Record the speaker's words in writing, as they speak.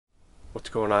What's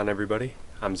going on, everybody?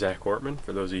 I'm Zach Ortman,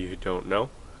 for those of you who don't know.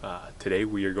 Today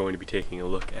we are going to be taking a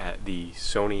look at the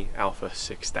Sony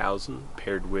a6000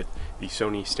 paired with the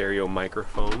Sony stereo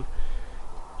microphone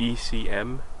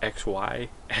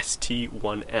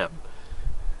ECM-XY-ST1M.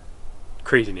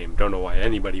 Crazy name, don't know why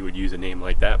anybody would use a name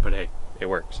like that, but hey, it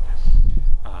works.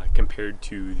 Compared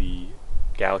to the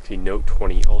Galaxy Note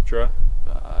 20 Ultra,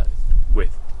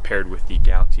 paired with the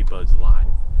Galaxy Buds Live.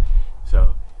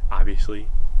 So obviously,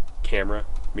 camera,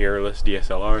 mirrorless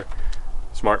DSLR,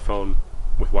 smartphone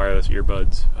with wireless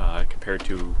earbuds, compared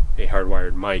to a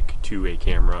hardwired mic to a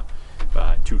camera.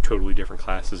 Two totally different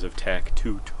classes of tech,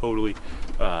 two totally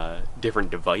different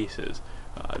devices.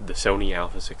 The Sony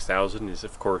a6000 is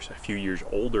of course a few years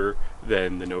older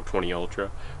than the Note 20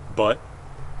 Ultra, but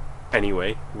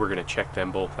anyway, we're going to check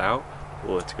them both out.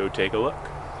 Let's go take a look.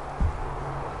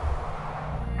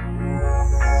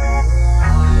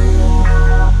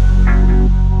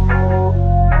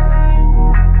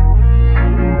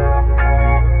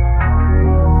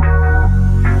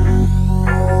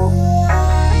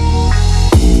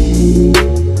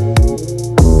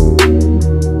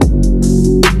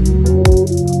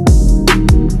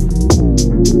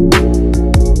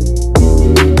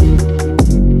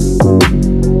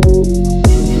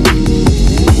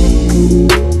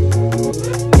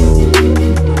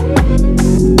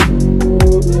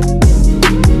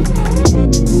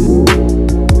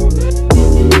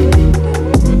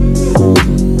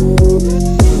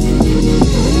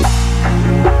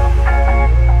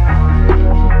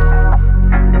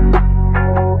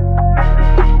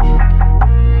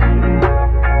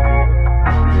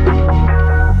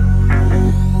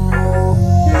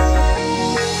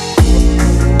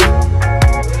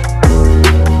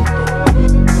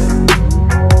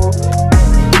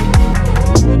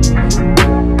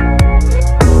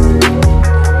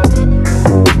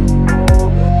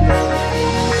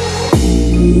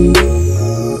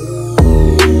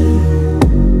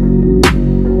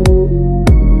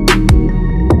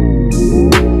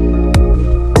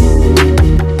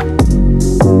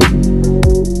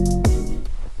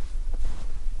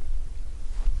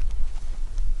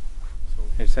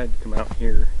 I decided to come out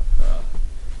here,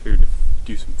 figured to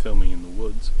do some filming in the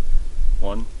woods.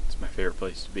 One, it's my favorite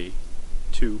place to be.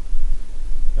 Two,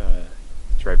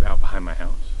 it's right out behind my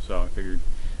house, so I figured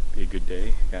it'd be a good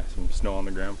day. Got some snow on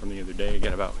the ground from the other day. I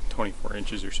got about 24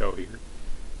 inches or so here.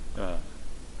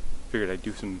 Figured I'd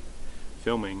do some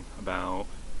filming about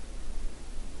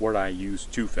what I use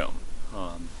to film.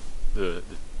 The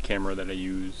camera that I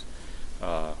use,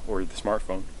 or the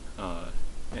smartphone,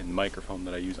 and the microphone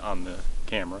that I use on the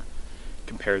camera,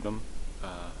 compare them,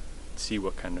 see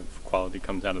what kind of quality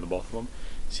comes out of the both of them,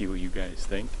 see what you guys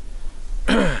think.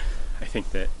 I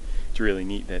think that it's really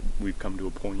neat that we've come to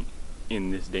a point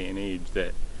in this day and age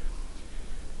that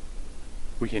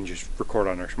we can just record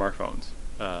on our smartphones.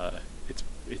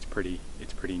 It's pretty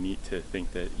neat to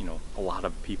think that, you know, a lot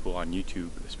of people on YouTube,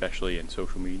 especially in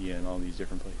social media and all these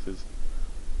different places,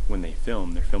 when they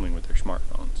film, they're filming with their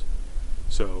smartphones.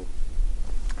 So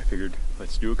I figured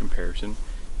let's do a comparison.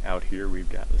 Out here we've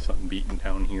got the sun beating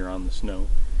down here on the snow.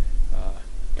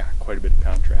 Got quite a bit of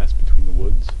contrast between the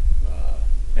woods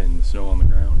and the snow on the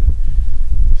ground and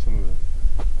some of the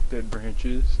dead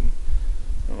branches, and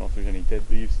I don't know if there's any dead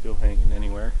leaves still hanging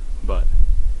anywhere, but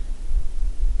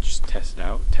just test it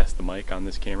out, test the mic on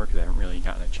this camera because I haven't really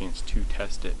gotten a chance to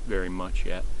test it very much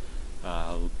yet.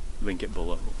 I'll link it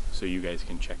below so you guys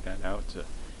can check that out. It's a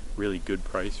really good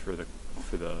price for the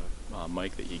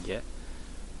mic that you get.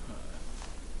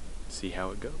 See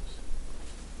how it goes.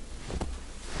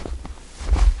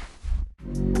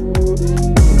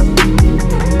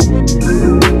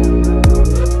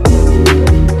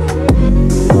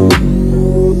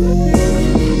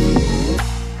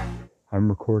 I'm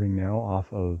recording now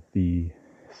off of the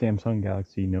Samsung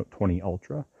Galaxy Note 20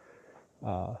 Ultra.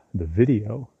 The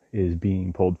video is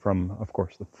being pulled from, of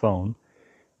course, the phone.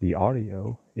 The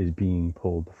audio is being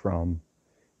pulled from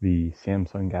the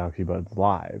Samsung Galaxy Buds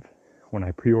Live. When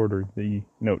I pre-ordered the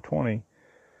Note 20,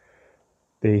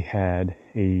 they had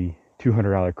a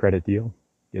 $200 credit deal,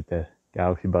 get the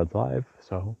Galaxy Buds Live,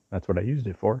 so that's what I used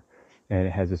it for. And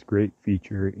it has this great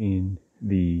feature in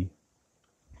the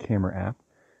camera app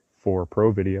for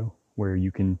Pro Video where you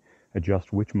can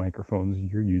adjust which microphones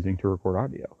you're using to record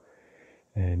audio.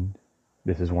 And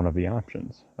this is one of the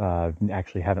options. I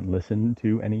actually haven't listened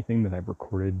to anything that I've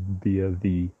recorded via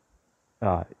the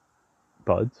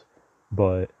Buds,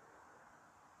 but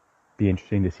be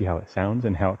interesting to see how it sounds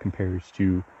and how it compares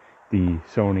to the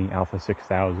Sony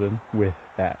a6000 with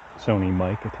that Sony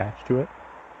mic attached to it.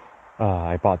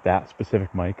 I bought that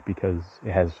specific mic because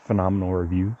it has phenomenal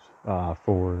reviews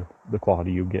for the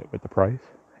quality you get with the price.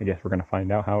 I guess we're going to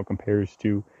find out how it compares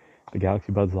to the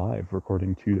Galaxy Buds Live,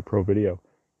 according to the Pro Video.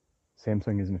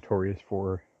 Samsung is notorious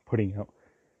for putting out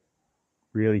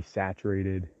really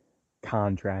saturated,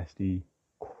 contrasty,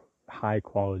 high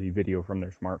quality video from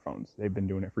their smartphones. They've been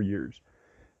doing it for years,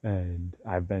 and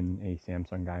I've been a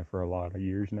Samsung guy for a lot of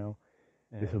years now.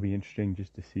 This will be interesting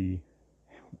just to see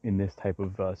in this type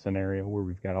of scenario where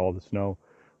we've got all the snow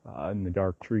and the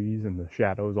dark trees and the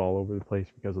shadows all over the place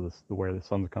because of where the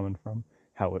sun's coming from,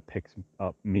 how it picks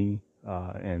up me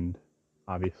and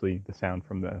obviously the sound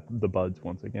from the buds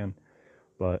once again.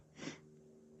 But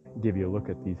give you a look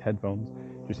at these headphones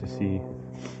just to see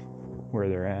where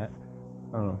they're at.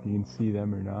 I don't know if you can see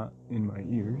them or not in my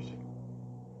ears,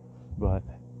 but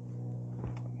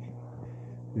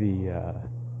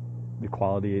the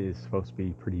quality is supposed to be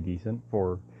pretty decent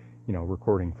for, you know,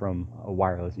 recording from a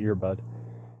wireless earbud.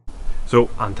 So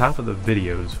on top of the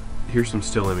videos, here's some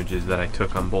still images that I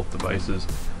took on both devices.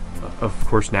 Of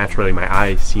course, naturally, my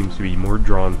eye seems to be more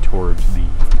drawn towards the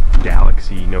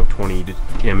Galaxy Note 20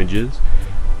 images.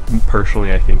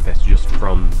 Personally, I think that's just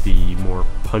from the more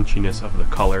punchiness of the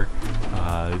color,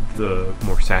 the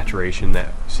more saturation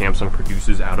that Samsung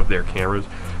produces out of their cameras.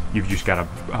 You've just got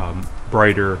a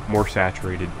brighter, more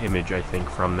saturated image, I think,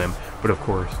 from them. But of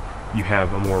course, you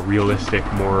have a more realistic,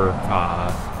 more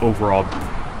overall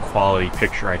quality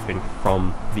picture, I think,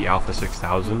 from the Alpha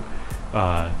 6000.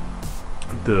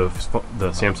 The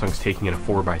Samsung's taking in a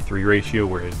 4:3 ratio,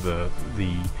 whereas the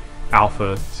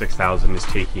Alpha 6000 is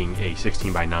taking a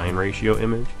 16:9 ratio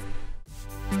image.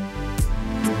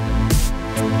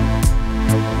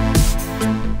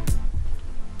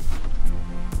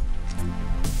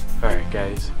 Alright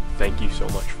guys, thank you so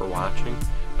much for watching.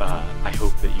 I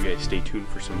hope that you guys stay tuned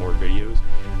for some more videos.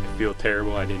 I feel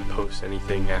terrible I didn't post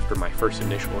anything after my first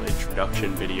initial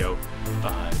introduction video.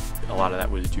 A lot of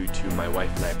that was due to my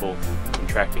wife and I both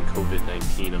contracting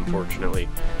COVID-19, unfortunately.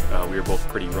 We were both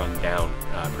pretty run down,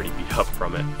 pretty beat up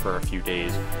from it for a few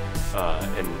days.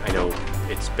 And I know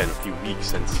it's been a few weeks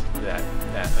since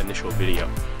that initial video,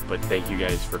 but thank you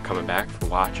guys for coming back, for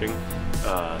watching.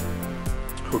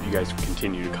 Hope you guys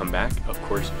continue to come back. Of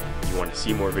course, if you want to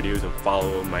see more videos and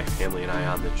follow my family and I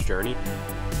on this journey,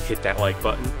 hit that like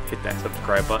button, hit that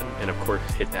subscribe button, and of course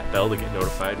hit that bell to get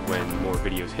notified when more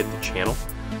videos hit the channel.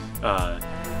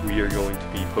 We are going to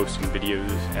be posting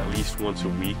videos at least once a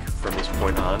week from this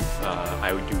point on.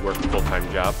 I do work a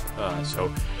full-time job, so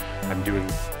I'm doing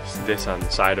this on the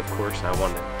side, of course. I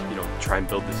want to, you know, try and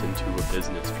build this into a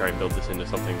business, try and build this into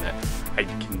something that I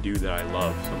can do, that I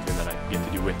love, something that I get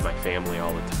to do with my family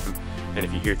all the time. And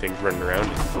if you hear things running around,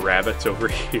 it's rabbits over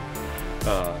here.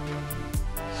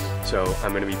 So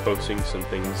I'm going to be posting some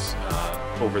things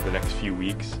over the next few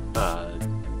weeks.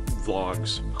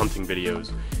 Vlogs, hunting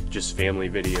videos, just family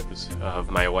videos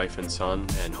of my wife and son,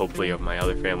 and hopefully of my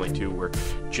other family too. We're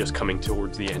just coming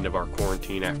towards the end of our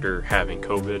quarantine after having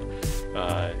COVID.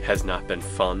 Has not been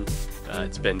fun.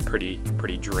 It's been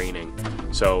pretty draining.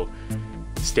 So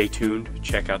stay tuned,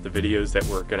 check out the videos that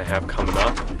we're going to have coming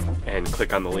up, and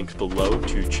click on the links below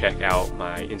to check out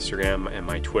my Instagram and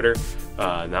my Twitter.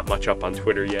 Not much up on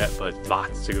Twitter yet, but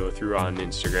lots to go through on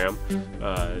Instagram.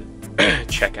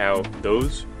 Check out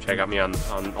those. Check out me on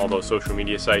all those social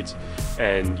media sites,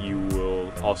 and you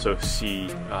will also see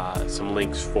some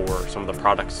links for some of the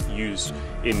products used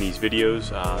in these videos,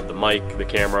 the mic, the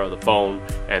camera, the phone,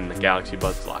 and the Galaxy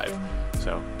Buds Live.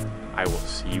 So I will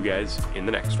see you guys in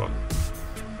the next one.